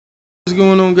What's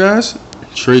going on, guys?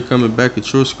 Trey coming back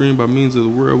at your screen by means of the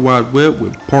World Wide Web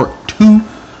with part 2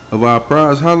 of our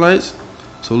prize highlights.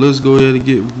 So let's go ahead and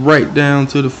get right down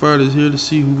to the fighters here to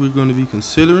see who we're going to be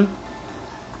considering.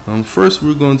 First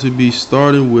we're going to be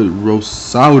starting with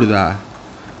Rosalda.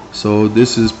 So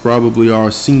this is probably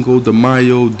our Cinco de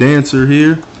Mayo dancer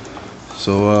here.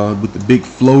 So with the big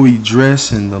flowy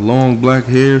dress and the long black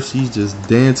hair, she's just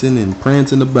dancing and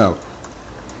prancing about.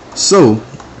 So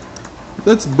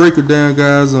let's break her down,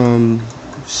 guys.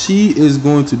 She is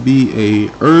going to be a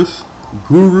Earth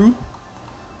Guru.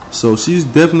 So she's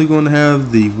definitely going to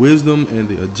have the wisdom and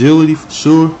the agility for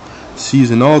sure.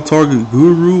 She's an all-target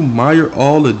guru, Meyer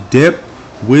all adept,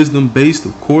 wisdom based,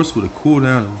 of course, with a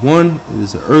cooldown of 1. It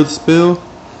is an Earth spell.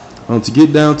 To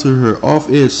get down to her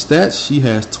off-edge stats, she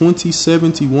has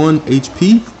 2071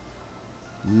 HP,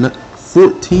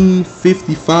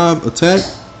 1455 attack,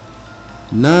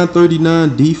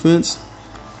 939 defense,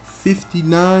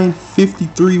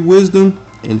 5953 wisdom,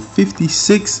 and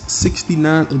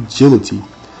 5669 agility,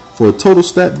 for a total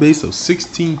stat base of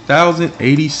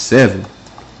 16,087.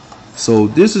 So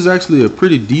this is actually a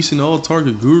pretty decent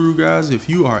all-target guru, guys. If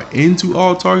you are into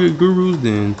all-target gurus,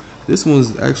 then this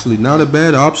one's actually not a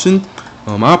bad option.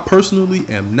 I personally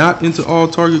am not into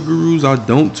all-target gurus. I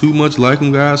don't too much like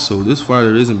them, guys, so this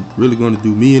fighter isn't really going to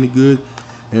do me any good.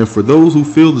 And for those who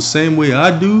feel the same way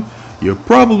I do, you're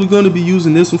probably going to be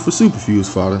using this one for Superfuse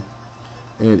fodder.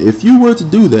 And if you were to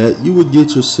do that, you would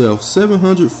get yourself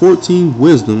 714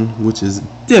 wisdom, which is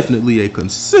definitely a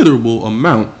considerable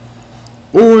amount.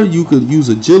 Or you could use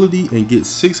agility and get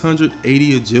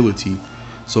 680 agility.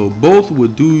 So both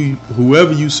would do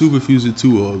whoever you superfuse it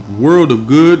to a world of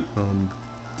good.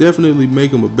 Definitely make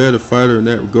them a better fighter in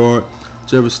that regard.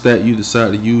 Whichever stat you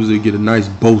decide to use, it get a nice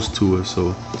boost to it.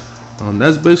 So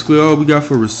that's basically all we got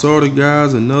for Rosalda,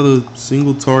 guys. Another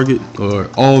single target or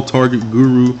all target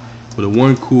guru with a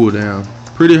 1 cooldown.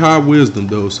 Pretty high wisdom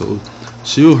though, so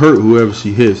she'll hurt whoever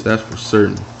she hits, that's for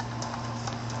certain.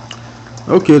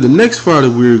 Okay, the next fighter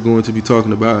we're going to be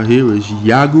talking about here is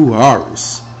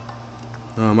Jaguaris.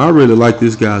 I really like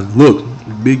this guy's look.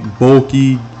 Big,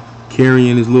 bulky,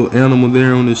 carrying his little animal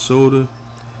there on his shoulder.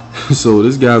 So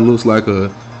this guy looks like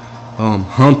a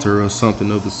hunter or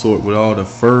something of the sort with all the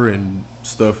fur and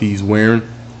stuff he's wearing.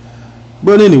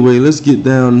 But anyway, let's get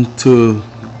down to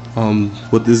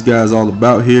what this guy's all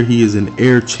about here. He is an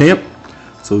air champ,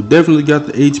 so definitely got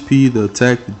the HP, the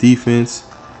attack, the defense,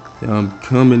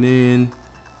 coming in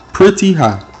pretty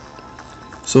high.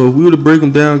 So if we were to break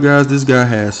him down, guys, this guy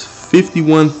has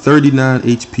 5139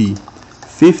 HP,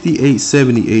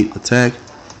 5878 attack,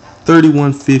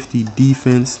 3150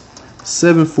 defense,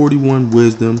 741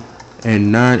 wisdom,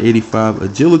 and 985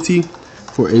 agility,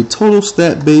 for a total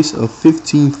stat base of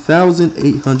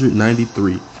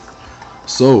 15,893.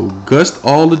 So gust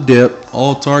all adept,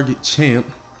 all target champ,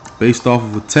 based off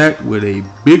of attack with a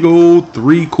big old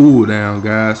 3 cooldown,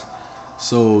 guys.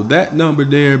 So that number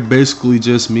there basically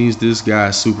just means this guy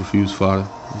is superfuse fodder.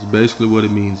 It's basically what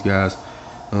it means, guys.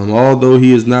 Although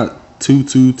he is not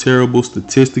too terrible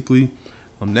statistically,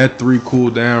 that 3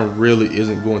 cooldown really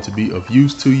isn't going to be of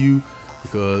use to you,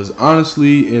 because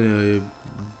honestly, in a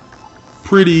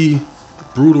pretty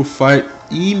brutal fight,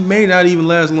 he may not even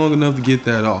last long enough to get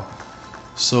that off.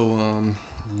 So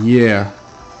yeah,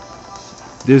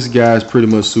 this guy's pretty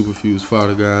much superfuse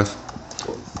fodder, guys.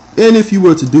 And if you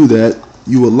were to do that,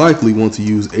 you would likely want to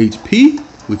use HP,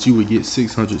 which you would get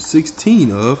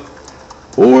 616 of,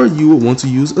 or you would want to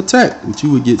use attack, which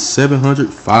you would get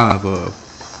 705 of.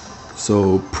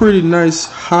 So pretty nice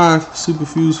high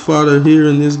superfuse fodder here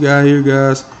in this guy here,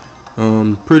 guys.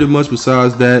 Pretty much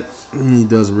besides that, he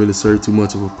doesn't really serve too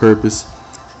much of a purpose,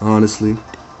 honestly.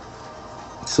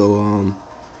 So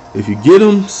if you get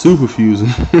him, superfuse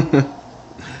him.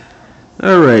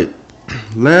 Alright,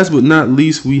 last but not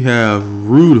least, we have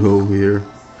Rudo here.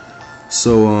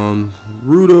 So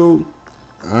Rudo,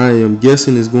 I am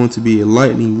guessing, is going to be a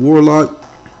lightning warlock.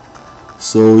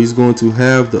 So he's going to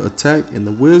have the attack and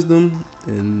the wisdom,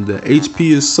 and the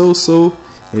HP is so-so,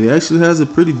 and he actually has a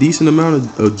pretty decent amount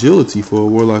of agility for a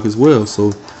warlock as well.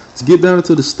 So let's get down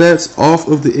to the stats off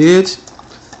of the edge.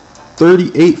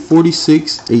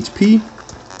 3846 HP,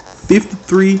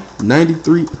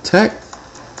 5393 attack,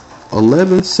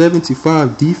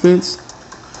 1175 defense,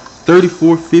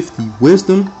 3450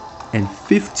 wisdom, and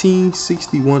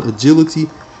 1561 agility,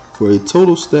 for a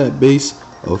total stat base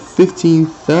of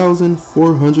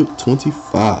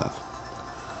 15,425.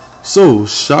 So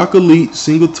Shock Elite,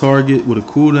 single target with a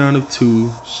cooldown of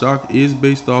 2. Shock is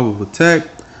based off of attack,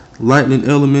 lightning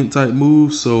element type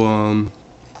moves. So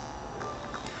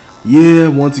Yeah,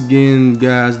 once again,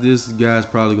 guys, this guy's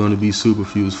probably going to be super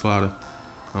fuse fodder.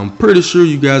 I'm pretty sure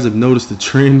you guys have noticed the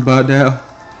trend by now.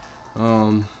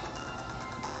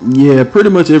 Yeah, pretty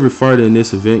much every fighter in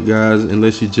this event, guys,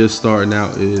 unless you're just starting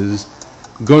out, is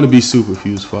going to be super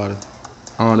fuse fodder.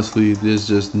 Honestly, there's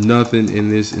just nothing in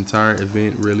this entire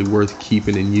event really worth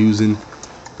keeping and using.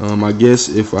 I guess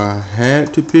if I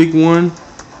had to pick one,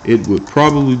 it would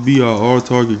probably be our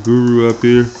all-target guru up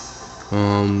here.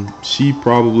 She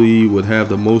probably would have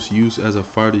the most use as a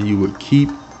fighter you would keep.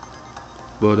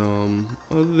 But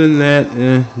other than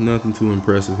that, nothing too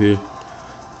impressive here.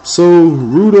 So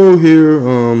Rudo here,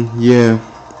 yeah,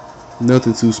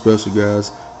 nothing too special,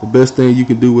 guys. The best thing you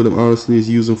can do with him, honestly, is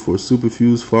use him for super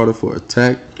fuse fodder for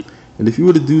attack. And if you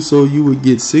were to do so, you would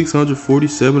get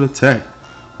 647 attack,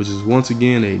 which is once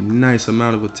again a nice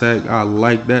amount of attack. I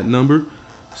like that number,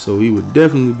 so he would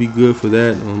definitely be good for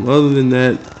that. Other than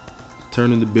that,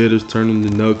 turning the bitters, turning the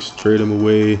nucks, trade them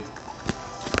away.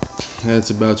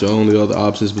 That's about your only other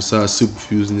options besides super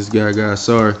fusing this guy, guys.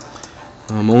 Sorry.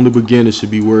 Only beginners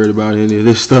should be worried about any of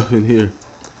this stuff in here.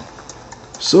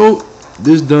 So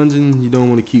this dungeon, you don't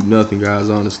want to keep nothing, guys,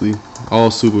 honestly.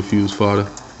 All super fuse fodder.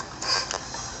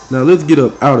 Now let's get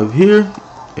up out of here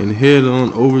and head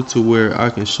on over to where I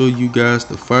can show you guys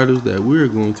the fighters that we're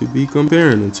going to be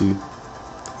comparing them to.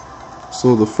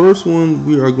 So the first one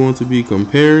we are going to be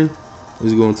comparing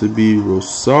is going to be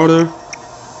Rosada,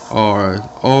 our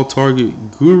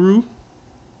all-target guru.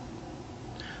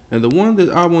 And the one that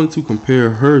I wanted to compare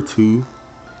her to,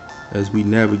 as we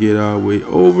navigate our way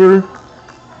over,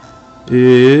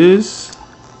 is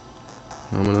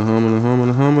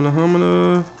Hamana.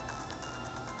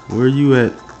 Where you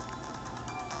at?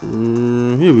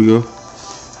 Here we go.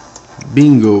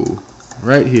 Bingo,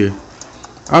 right here.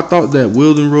 I thought that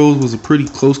Wilden Rose was a pretty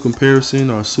close comparison.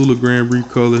 Our Sula Grand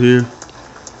recolor here.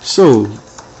 So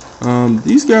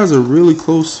these guys are really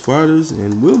close fighters,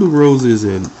 and Wilden Rose is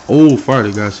an old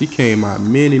fighter, guys. She came out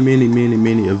many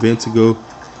events ago,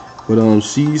 but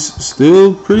she's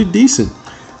still pretty decent.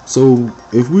 So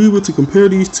if we were to compare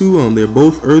these two, they're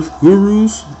both Earth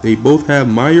Gurus. They both have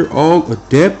Meyer All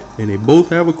Adept, and they both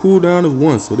have a cooldown of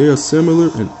 1. So they are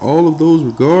similar in all of those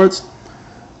regards.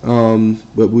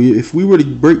 But if we were to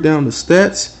break down the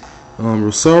stats,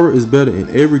 Rosara is better in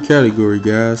every category,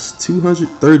 guys.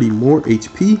 230 more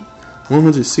HP,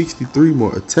 163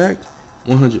 more attack,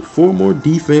 104 more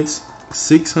defense,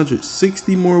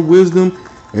 660 more wisdom,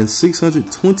 and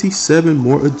 627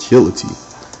 more agility,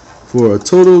 for a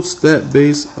total stat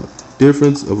base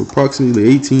difference of approximately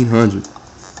 1800.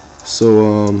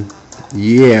 So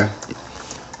yeah,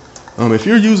 if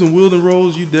you're using Wilden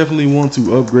Rose, you definitely want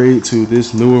to upgrade to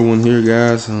this newer one here,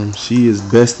 guys. She is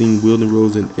besting Wilden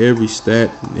Rose in every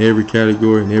stat, in every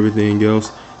category, and everything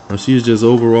else. She is just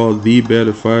overall the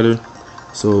better fighter.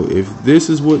 So if this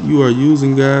is what you are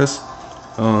using, guys,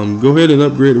 go ahead and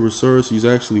upgrade to Rosara. She's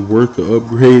actually worth the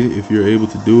upgrade if you're able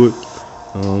to do it.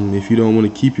 If you don't want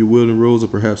to keep your Wilden Rose or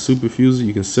perhaps Super Fuser,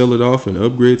 you can sell it off and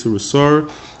upgrade to Rosara,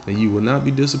 and you will not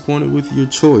be disappointed with your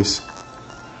choice.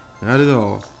 Not at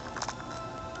all.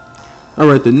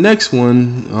 Alright, the next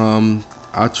one,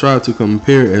 I tried to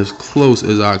compare as close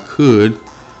as I could.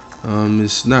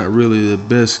 It's not really the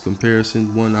best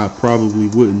comparison, one I probably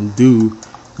wouldn't do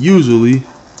usually,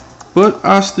 but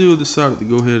I still decided to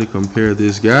go ahead and compare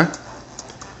this guy,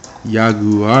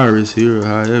 Yagu Iris here, or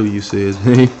however you say his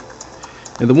name.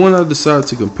 And the one I decided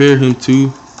to compare him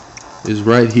to is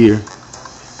right here,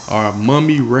 our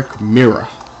Mummy Wreck Mirror.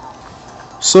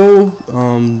 So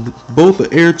both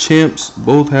are air champs,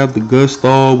 both have the gust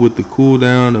all with the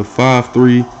cooldown of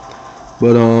 5-3.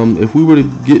 But if we were to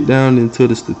get down into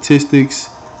the statistics,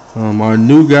 our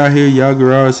new guy here,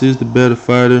 Yagu Aris, is the better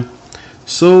fighter.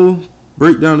 So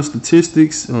break down the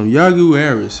statistics. Yagu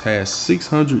Aris has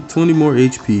 620 more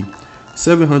HP,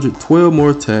 712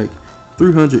 more attack,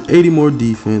 380 more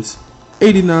defense,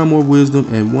 89 more wisdom,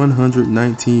 and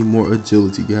 119 more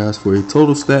agility, guys, for a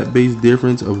total stat base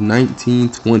difference of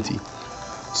 1920.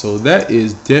 So that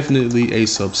is definitely a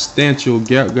substantial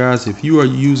gap, guys. If you are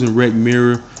using Wreck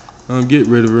Mirror, get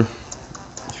rid of her.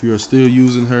 If you are still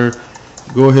using her,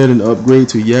 go ahead and upgrade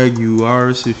to Yagu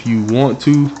Aris if you want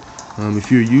to.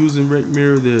 If you're using Wreck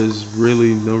Mirror, there's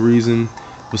really no reason,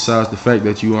 besides the fact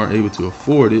that you aren't able to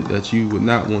afford it, that you would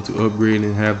not want to upgrade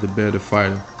and have the better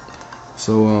fighter.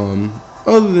 So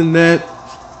other than that,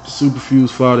 super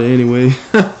fuse fodder anyway.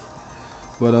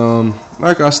 But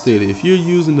like I stated, if you're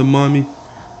using the Mummy,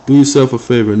 do yourself a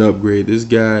favor and upgrade. This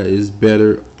guy is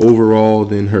better overall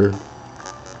than her.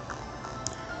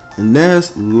 And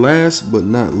last but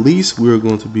not least, we're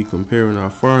going to be comparing our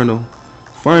final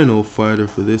fighter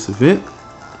for this event.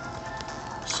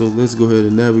 So let's go ahead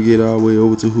and navigate our way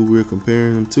over to who we're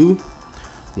comparing him to.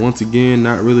 Once again,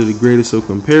 not really the greatest of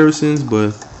comparisons,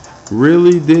 but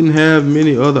really didn't have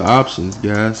many other options,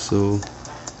 guys. So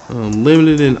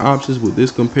limited in options with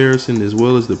this comparison as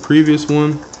well as the previous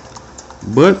one,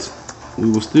 but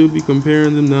we will still be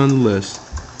comparing them nonetheless.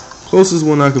 Closest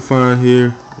one I could find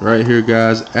here, right here,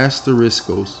 guys,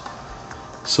 Asteriskos.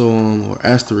 So or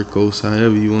Asterikos,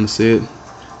 however you want to say it.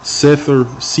 Sether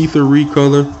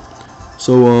recolor.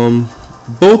 So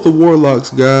both the Warlocks,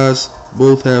 guys,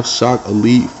 both have Shock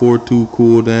Elite 4-2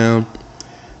 cooldown.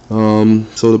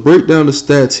 So to break down the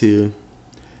stats here,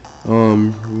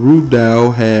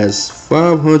 Rudao has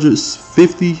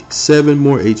 557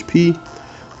 more HP,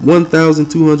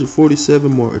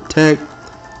 1,247 more attack,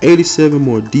 87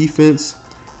 more defense.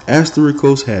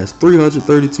 Asterikos has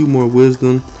 332 more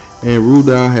wisdom, and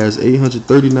Rudao has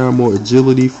 839 more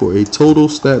agility for a total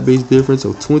stat-based difference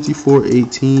of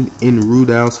 2418 in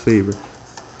Rudao's favor.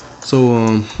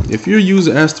 So if you're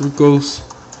using Asterikos,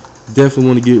 definitely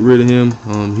want to get rid of him.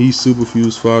 He's super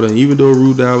fuse fodder, and even though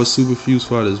Rudao is super fuse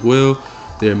fodder as well,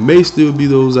 there may still be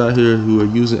those out here who are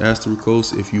using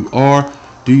Asterikos. If you are,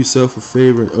 do yourself a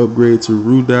favor and upgrade to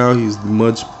Rudao. He's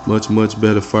much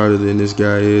better fighter than this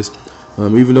guy is.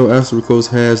 Even though Asterikos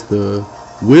has the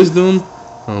wisdom,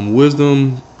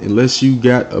 unless you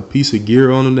got a piece of gear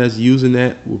on him that's using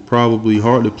that, will probably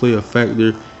hardly play a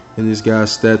factor in this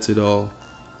guy's stats at all.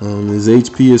 His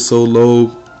HP is so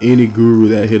low, any guru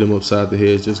that hit him upside the head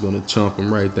is just gonna chomp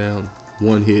him right down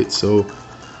one hit. So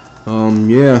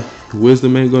yeah,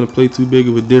 wisdom ain't gonna play too big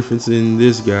of a difference in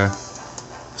this guy.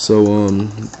 So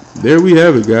there we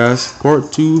have it, guys.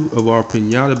 Part 2 of our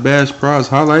Pinata Bash prize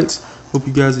highlights. Hope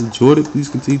you guys enjoyed it. Please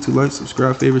continue to like,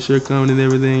 subscribe, favorite, share, comment, and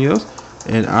everything else.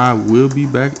 And I will be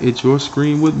back at your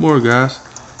screen with more, guys.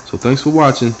 So thanks for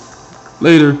watching.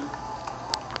 Later.